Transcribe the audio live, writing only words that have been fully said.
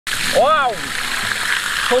Wow,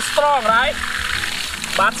 so strong, right?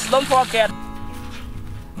 But don't forget.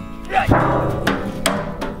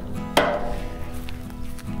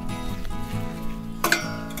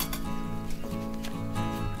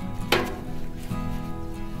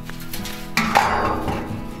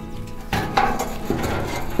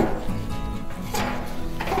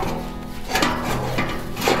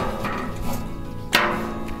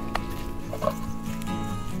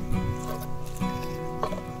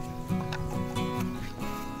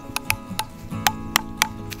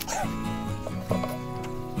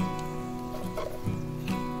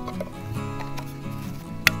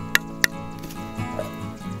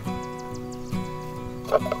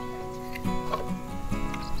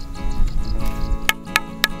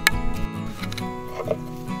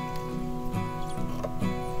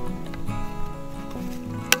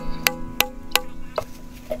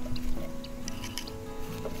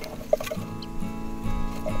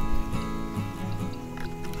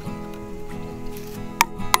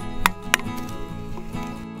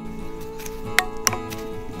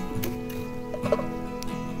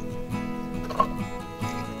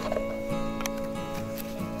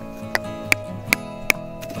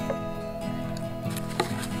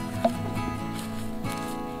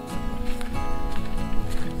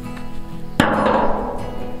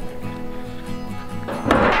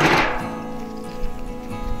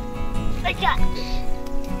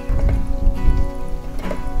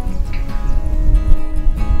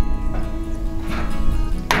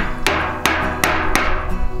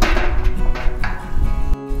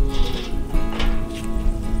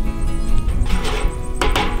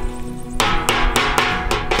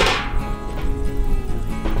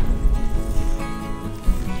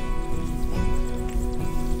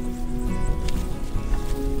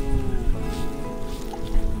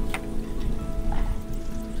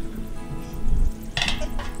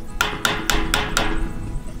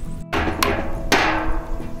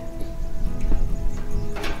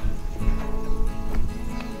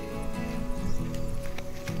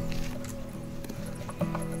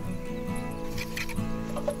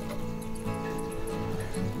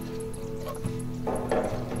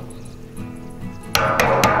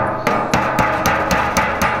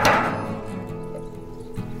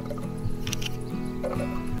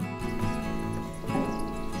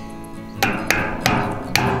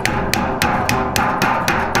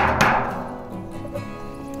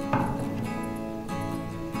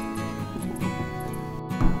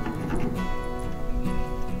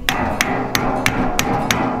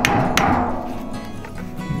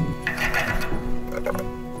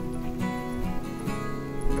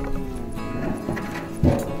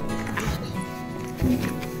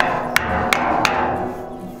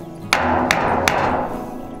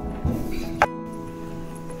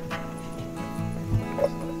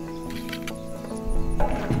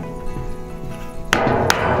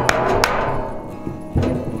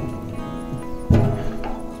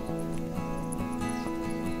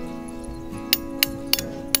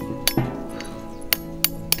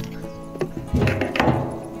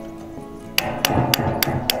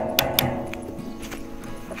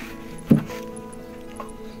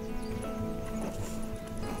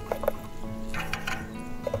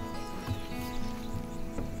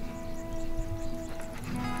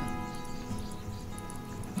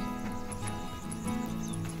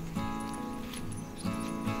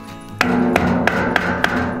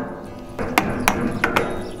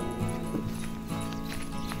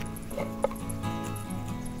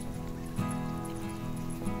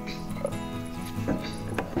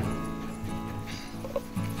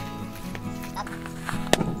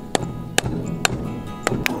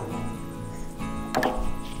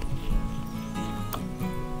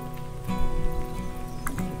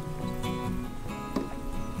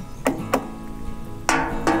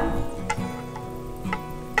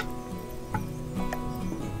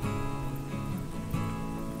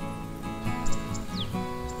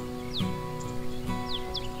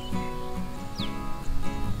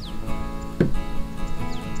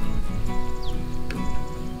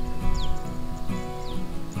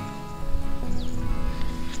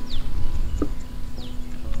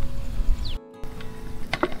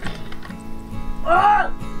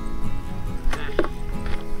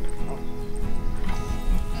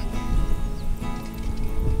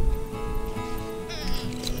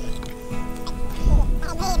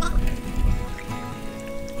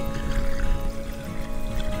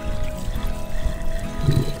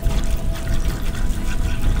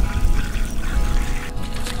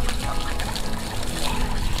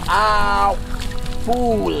 Ow!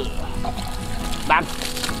 Full! Done!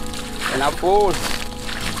 Enough push!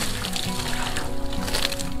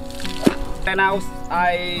 And now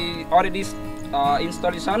I already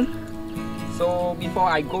installation. So before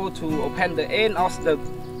I go to open the end of the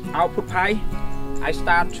output pipe, I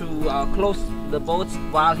start to close the both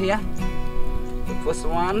valve here. The first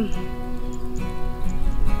one.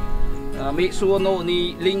 Make sure no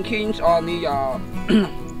any linkage or any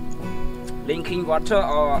linking water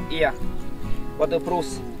or air,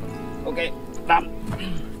 waterproof. Okay, done.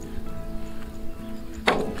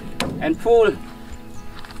 And full.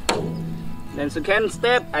 Then second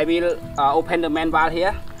step, I will open the main valve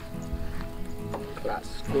here.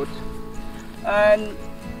 That's good. And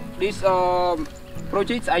this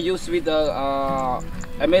project I use with the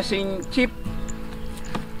amazing chip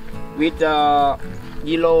with the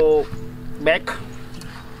yellow back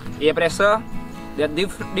air pressure. They're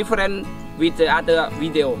different with the other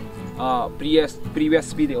video,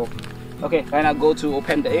 previous video. Okay, then I go to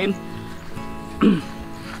open the end.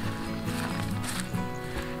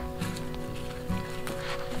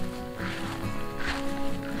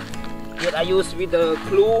 Here I use with the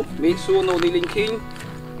glue, make sure no linking.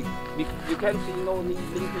 You can see no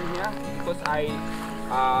linking here because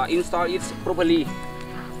I install it properly.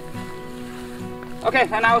 Okay,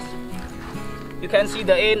 and now you can see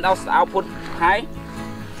the end of the output high.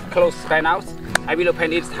 Close right now. I will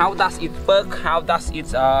open it. How does it work? How does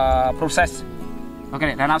it process?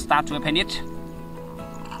 Okay, then I'll start to open it.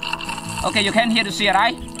 Okay, you can hear the seal,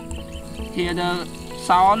 right? Hear the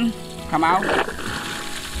sound come out.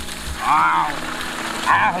 Wow!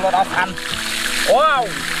 A lot of fun. Wow!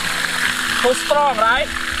 So strong, right?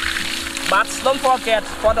 But don't forget,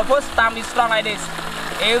 for the first time it's strong like this.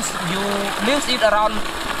 If you leave it around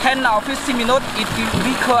 10 or 15 minutes, it will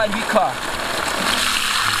weaker and weaker.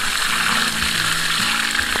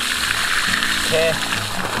 Okay.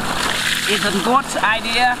 It's a good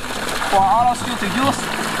idea for all of you to use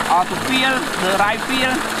or to feel the right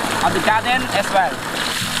feel of the garden as well.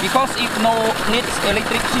 Because it no needs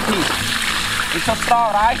electricity. It's so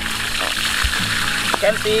strong, right? You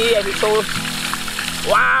can see and it's so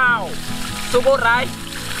wow! So good, right?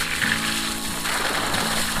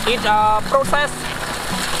 It process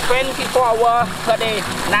 24 hours per day,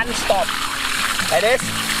 non-stop. Like this.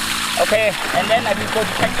 Okay, and then I will go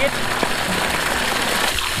to check it.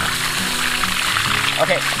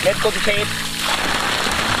 Okay, let's go to check it.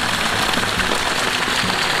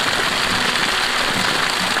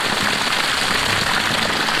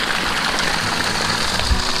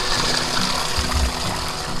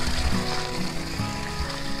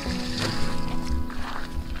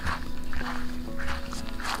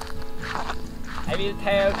 I will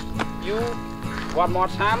tell you one more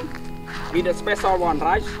time with a special one,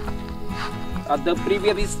 right? The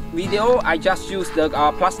previous video I just used the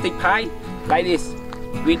plastic pipe like this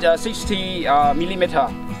with 60 millimeter.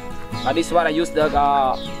 This is what I use the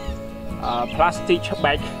plastic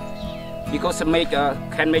bag because it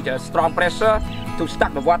can make a strong pressure to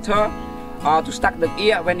stack the water or to stack the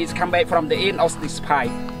air when it's come back from the end of this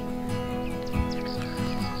pipe.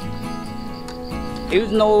 If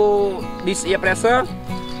you know this air pressure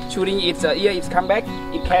during its air is come back,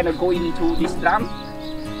 it can go into this drum.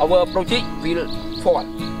 Our project will fall,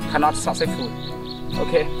 cannot successful.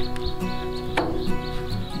 Okay,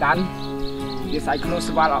 done. Yes, I close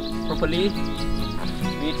the valve properly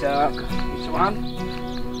with this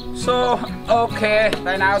one. So okay,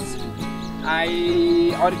 right now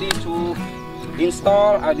I already to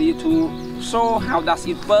install, already to show how does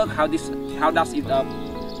it work, how does it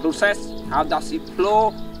process. How does it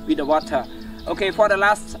flow with the water? Okay, for the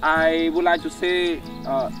last, I would like to say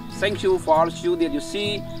thank you for all of you that you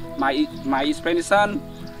see my explanation,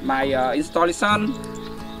 my installation.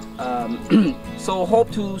 So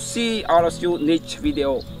hope to see all of you next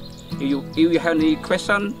video. If you have any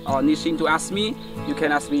question or anything to ask me, you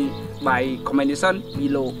can ask me by commentation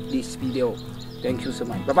below this video. Thank you so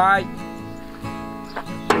much. Bye bye.